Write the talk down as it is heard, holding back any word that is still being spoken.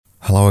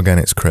Hello again,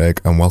 it's Craig,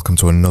 and welcome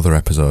to another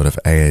episode of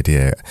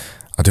AAD8.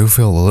 I do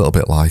feel a little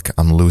bit like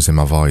I'm losing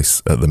my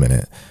voice at the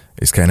minute.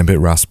 It's getting a bit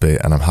raspy,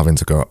 and I'm having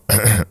to go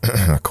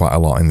quite a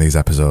lot in these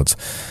episodes.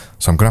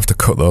 So I'm going to have to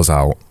cut those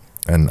out,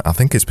 and I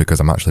think it's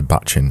because I'm actually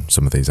batching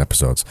some of these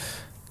episodes.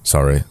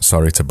 Sorry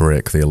to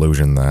break the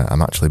illusion there.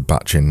 I'm actually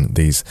batching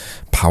these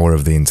Power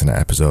of the Internet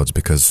episodes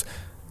because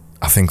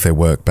I think they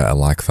work better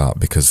like that,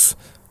 because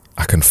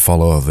I can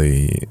follow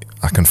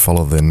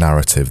the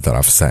narrative that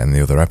I've set in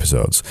the other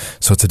episodes.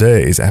 So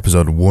today is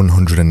episode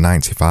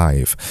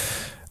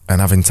 195,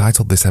 and I've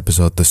entitled this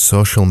episode "The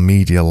Social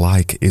Media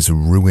Like is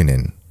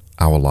Ruining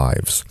Our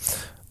Lives."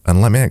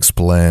 And let me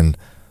explain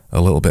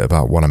a little bit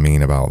about what I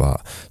mean about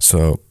that.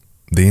 So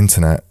the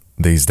internet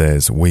these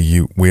days,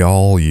 we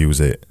all use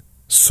it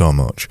so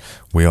much.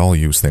 We all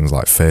use things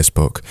like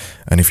Facebook,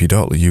 and if you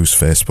don't use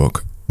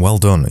Facebook, well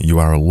done, you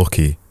are a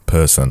lucky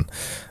person.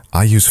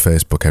 I use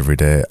Facebook every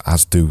day,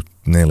 as do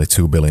nearly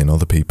 2 billion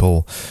other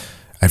people.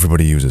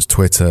 Everybody uses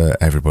Twitter,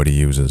 everybody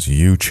uses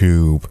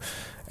YouTube,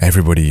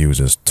 everybody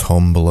uses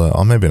Tumblr,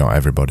 or maybe not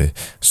everybody.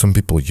 Some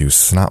people use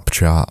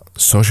Snapchat.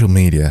 Social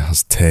media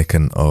has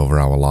taken over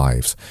our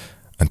lives,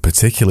 and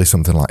particularly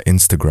something like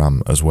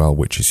Instagram as well,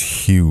 which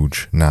is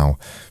huge now.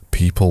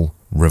 People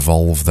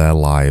revolve their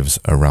lives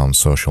around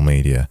social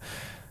media.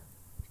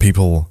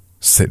 People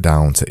sit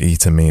down to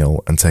eat a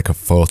meal and take a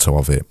photo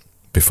of it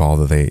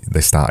before they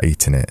start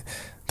eating it.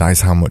 That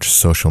is how much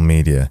social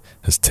media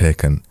has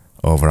taken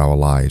over our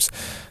lives.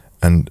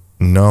 And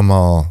no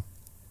more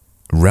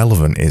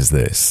relevant is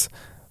this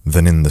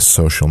than in the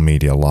social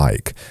media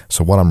like.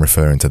 So what I'm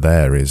referring to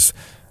there is,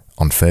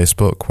 on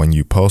Facebook, when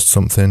you post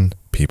something,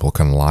 people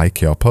can like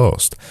your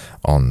post.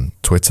 On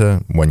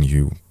Twitter, when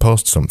you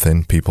post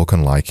something, people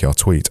can like your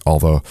tweet.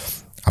 Although,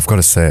 I've got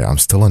to say, I'm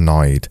still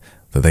annoyed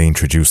that they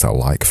introduced that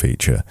like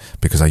feature,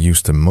 because I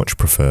used to much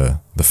prefer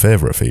the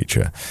favourite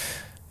feature.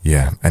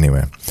 Yeah,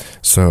 anyway.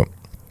 So,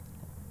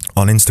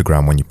 on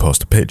Instagram, when you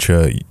post a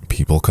picture,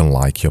 people can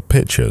like your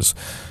pictures.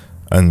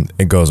 And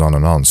it goes on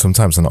and on.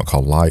 Sometimes they're not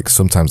called likes,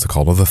 sometimes they're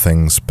called other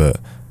things,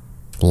 but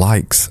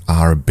likes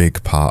are a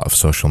big part of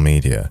social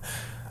media.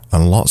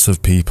 And lots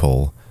of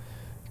people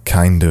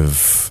kind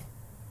of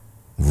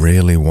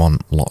really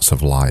want lots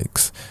of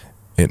likes.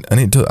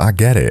 I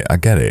get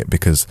it,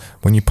 because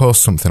when you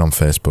post something on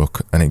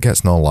Facebook and it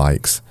gets no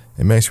likes,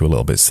 it makes you a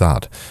little bit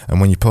sad. And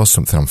when you post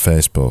something on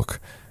Facebook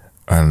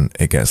and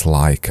it gets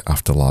like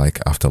after like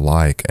after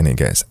like, and it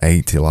gets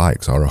 80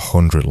 likes or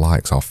 100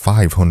 likes or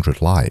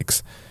 500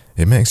 likes,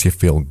 it makes you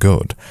feel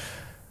good.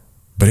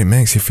 But it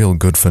makes you feel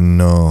good for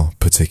no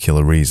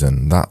particular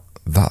reason. That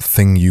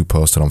thing you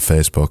posted on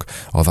Facebook,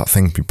 or that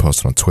thing you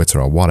posted on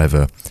Twitter or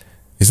whatever,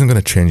 isn't going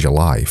to change your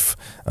life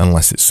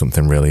unless it's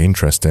something really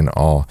interesting,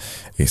 or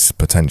it's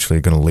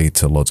potentially going to lead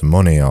to loads of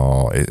money,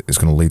 or it's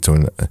going to lead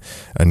to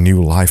a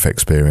new life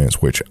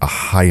experience, which I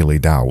highly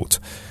doubt.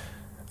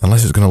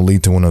 Unless it's going to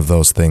lead to one of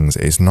those things,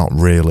 it's not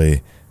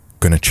really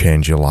going to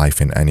change your life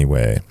in any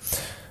way.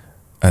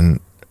 And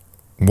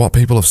what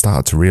people have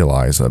started to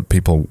realise,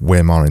 people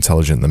way more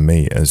intelligent than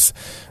me, is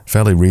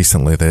fairly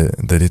recently they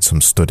did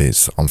some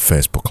studies on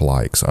Facebook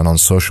likes and on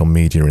social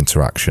media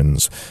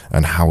interactions,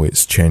 and how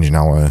it's changing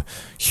our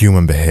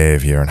human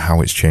behaviour and how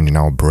it's changing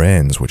our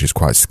brains, which is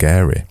quite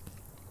scary.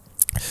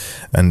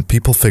 And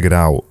people figured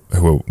out,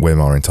 who are way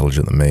more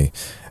intelligent than me,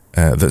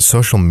 that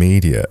social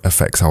media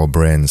affects our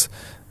brains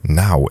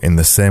now in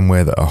the same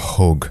way that a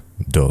hug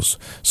does.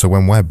 So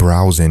when we're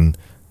browsing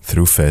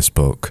through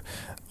Facebook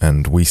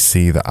and we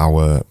see that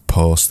our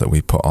post that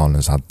we put on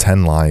has had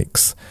 10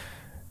 likes,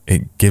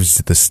 it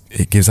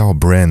gives our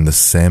brain the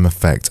same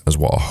effect as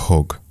what a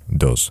hug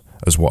does,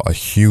 as what a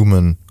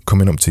human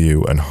coming up to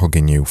you and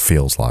hugging you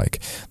feels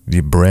like.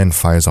 Your brain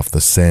fires off the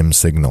same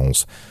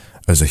signals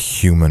as a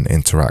human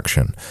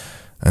interaction.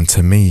 And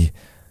to me,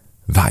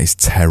 that is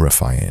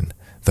terrifying.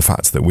 The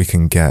fact that we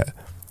can get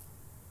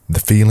the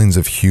feelings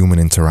of human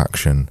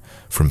interaction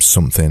from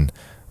something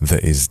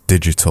that is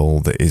digital,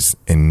 that is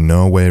in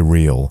no way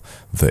real,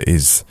 that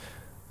is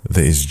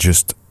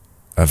just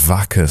a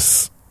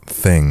vacuous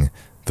thing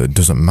that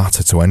doesn't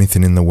matter to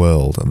anything in the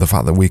world. The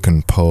fact that we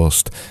can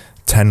post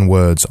 10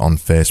 words on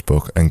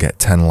Facebook and get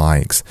 10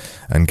 likes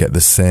and get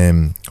the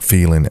same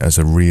feeling as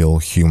a real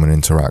human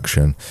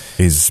interaction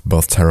is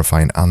both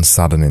terrifying and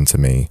saddening to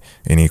me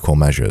in equal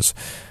measures.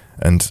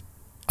 And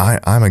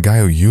I'm a guy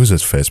who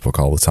uses Facebook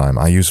all the time.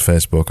 I use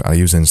Facebook, I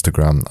use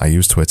Instagram, I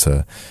use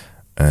Twitter.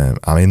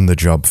 I'm in the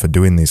job for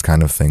doing these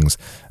kind of things,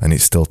 and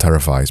it still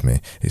terrifies me.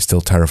 It still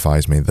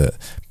terrifies me that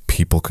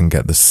people can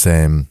get the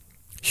same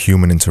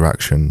human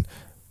interaction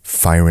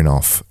firing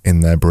off in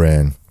their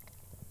brain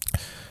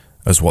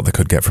as what they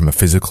could get from a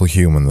physical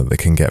human that they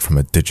can get from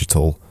a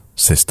digital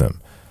system.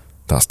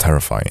 That's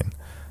terrifying.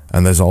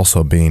 And there's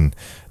also been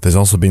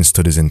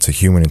studies into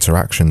human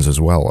interactions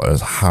as well,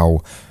 as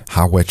how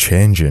we're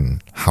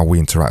changing how we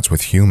interact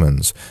with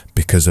humans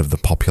because of the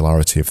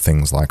popularity of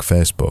things like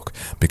Facebook.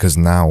 Because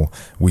now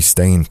we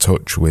stay in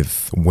touch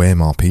with way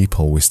more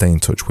people. We stay in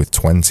touch with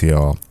 20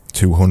 or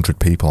 200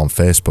 people on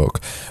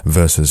Facebook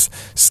versus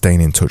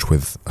staying in touch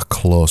with a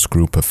close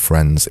group of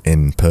friends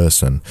in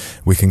person.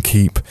 We can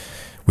keep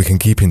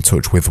in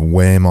touch with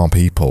way more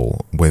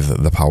people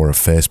with the power of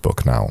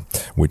Facebook now,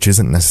 which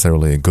isn't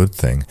necessarily a good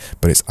thing,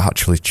 but it's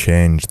actually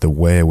changed the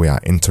way we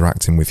are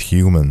interacting with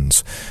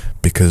humans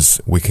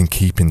because we can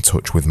keep in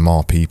touch with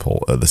more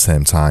people at the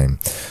same time,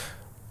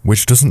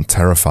 which doesn't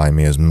terrify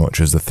me as much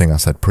as the thing I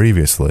said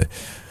previously,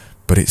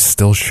 but it's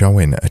still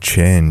showing a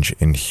change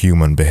in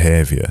human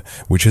behaviour,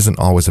 which isn't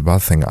always a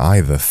bad thing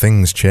either.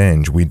 Things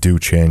change, we do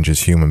change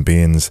as human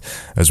beings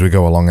as we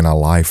go along in our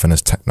life and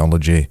as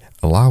technology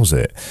allows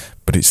it,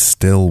 but it's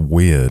still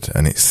weird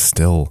and it's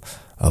still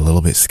a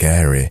little bit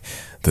scary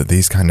that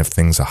these kind of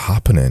things are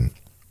happening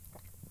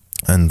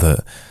and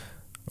that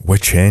we're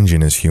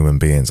changing as human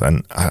beings.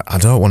 And I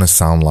don't want to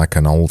sound like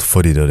an old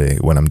fuddy-duddy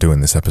when I'm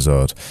doing this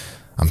episode.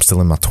 I'm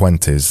still in my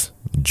 20s,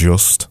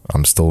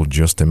 I'm still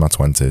just in my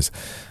 20s.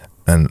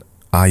 And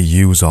I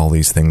use all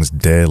these things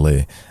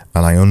daily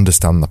and I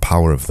understand the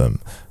power of them.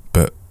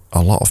 But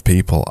a lot of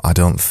people, I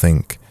don't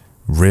think,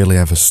 really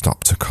ever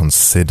stop to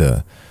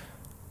consider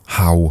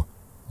how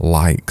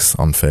likes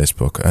on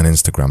Facebook and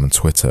Instagram and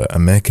Twitter are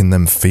making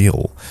them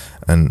feel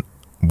and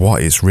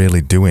what it's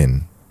really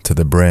doing to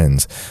their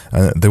brains.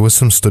 There were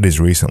some studies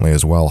recently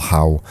as well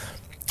how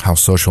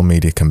social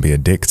media can be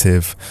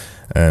addictive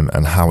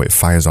and how it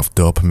fires off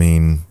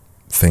dopamine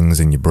things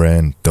in your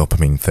brain.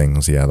 Dopamine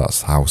things, yeah,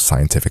 that's how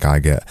scientific I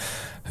get.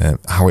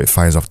 How it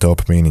fires off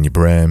dopamine in your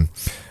brain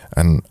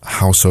and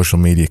how social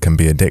media can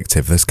be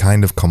addictive. There's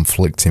kind of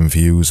conflicting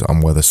views on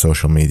whether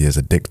social media is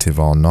addictive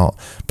or not,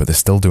 but they're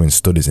still doing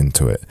studies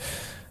into it.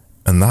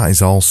 And that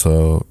is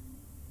also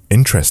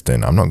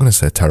interesting. I'm not going to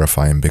say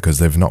terrifying because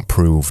they've not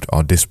proved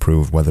or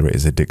disproved whether it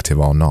is addictive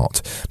or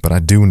not, but I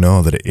do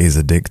know that it is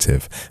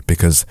addictive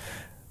because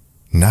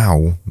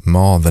now,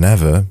 more than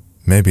ever,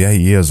 maybe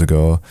 8 years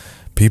ago,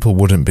 people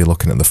wouldn't be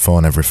looking at the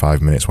phone every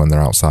 5 minutes when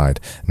they're outside.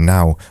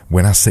 Now,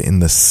 when I sit in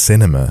the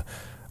cinema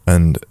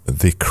and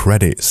the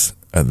credits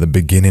at the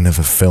beginning of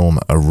a film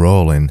are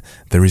rolling,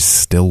 there is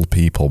still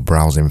people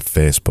browsing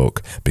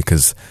Facebook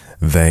because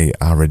they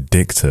are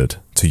addicted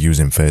to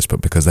using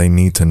Facebook because they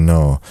need to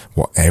know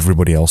what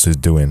everybody else is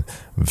doing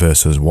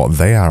versus what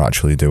they are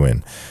actually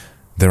doing.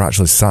 They're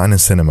actually sat in a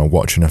cinema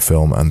watching a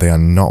film and they are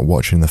not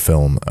watching the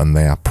film and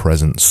they are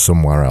present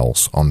somewhere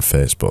else on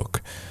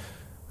Facebook.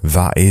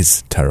 That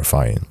is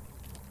terrifying.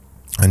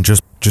 And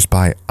just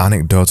by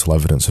anecdotal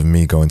evidence of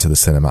me going to the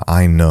cinema,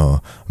 I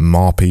know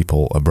more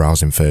people are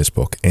browsing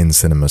Facebook in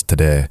cinemas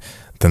today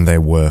than they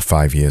were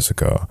 5 years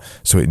ago.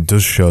 So it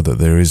does show that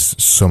there is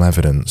some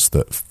evidence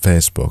that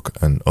Facebook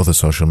and other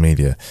social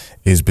media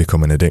is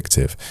becoming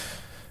addictive.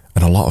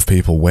 And a lot of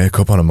people wake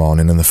up on a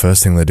morning and the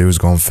first thing they do is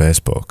go on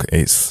Facebook.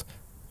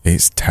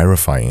 It's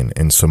terrifying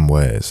in some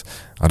ways.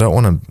 I don't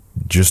want to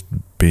just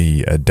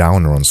be a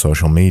downer on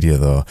social media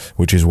though,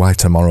 which is why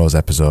tomorrow's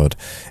episode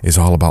is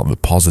all about the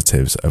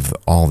positives of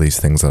all these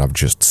things that I've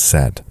just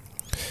said.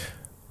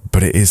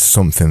 But it is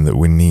something that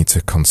we need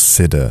to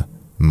consider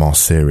more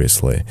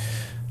seriously.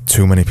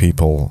 Too many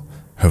people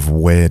have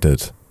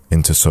waded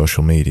into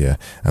social media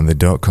and they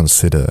don't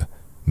consider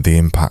the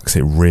impacts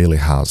it really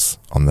has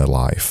on their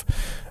life.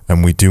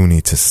 And we do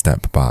need to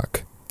step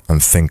back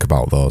and think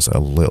about those a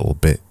little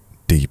bit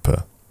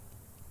deeper.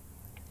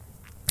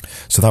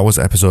 So that was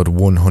episode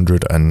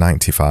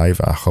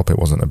 195. I hope it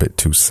wasn't a bit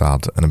too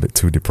sad and a bit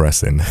too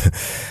depressing.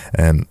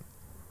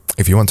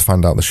 If you want to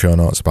find out the show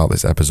notes about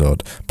this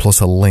episode, plus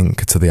a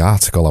link to the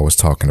article I was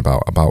talking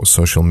about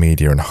social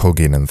media and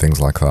hugging and things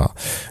like that,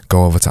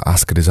 go over to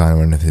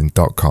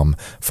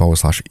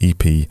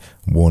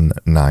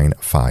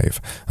askadesigneranything.com/EP195.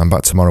 I'm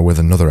back tomorrow with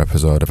another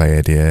episode of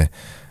AADA.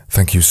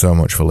 Thank you so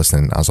much for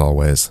listening, as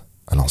always,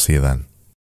 and I'll see you then.